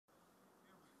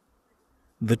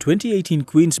The 2018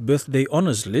 Queen's Birthday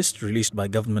Honours List, released by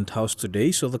Government House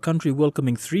today, saw the country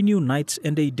welcoming 3 new knights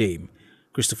and a dame.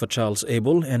 Christopher Charles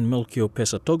Abel and Melchior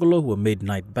Pesatogolo were made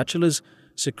knight bachelors,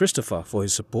 Sir Christopher for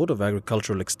his support of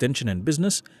agricultural extension and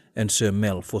business, and Sir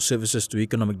Mel for services to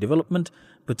economic development,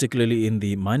 particularly in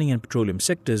the mining and petroleum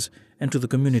sectors, and to the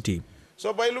community.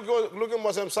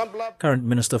 Current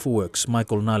Minister for Works,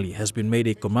 Michael Nali, has been made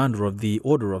a Commander of the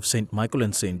Order of St. Michael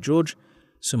and St. George.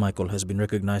 Sir Michael has been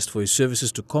recognized for his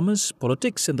services to commerce,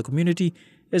 politics and the community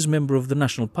as Member of the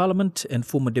National Parliament and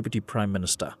former Deputy Prime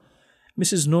Minister.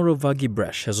 Mrs. Nora Vagi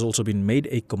Brash has also been made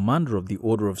a Commander of the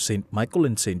Order of St. Michael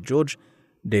and St. George.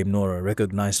 Dame Nora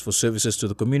recognized for services to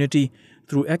the community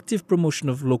through active promotion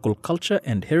of local culture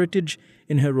and heritage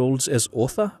in her roles as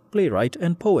author, playwright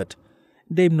and poet.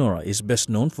 Dame Nora is best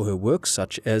known for her works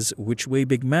such as Which Way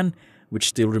Big Man, which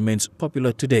still remains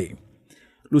popular today.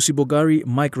 Lucy Bogari,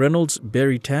 Mike Reynolds,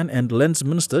 Barry Tan and Lens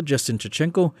Minister Justin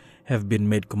Chachenko have been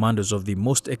made Commanders of the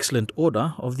Most Excellent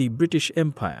Order of the British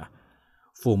Empire.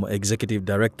 Former Executive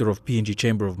Director of PNG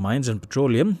Chamber of Mines and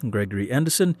Petroleum, Gregory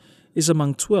Anderson, is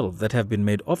among 12 that have been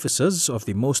made Officers of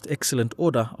the Most Excellent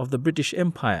Order of the British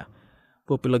Empire.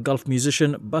 Popular Gulf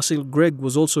musician Basil Gregg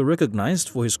was also recognized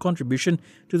for his contribution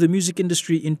to the music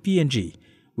industry in PNG,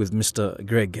 with Mr.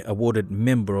 Gregg awarded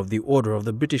Member of the Order of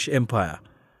the British Empire.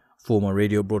 Former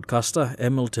radio broadcaster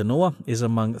Emil Tenoa is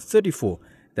among 34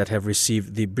 that have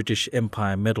received the British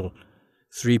Empire Medal.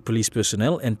 3 police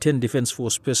personnel and 10 Defence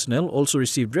Force personnel also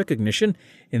received recognition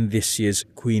in this year's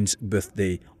Queen's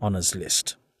Birthday Honours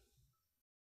List.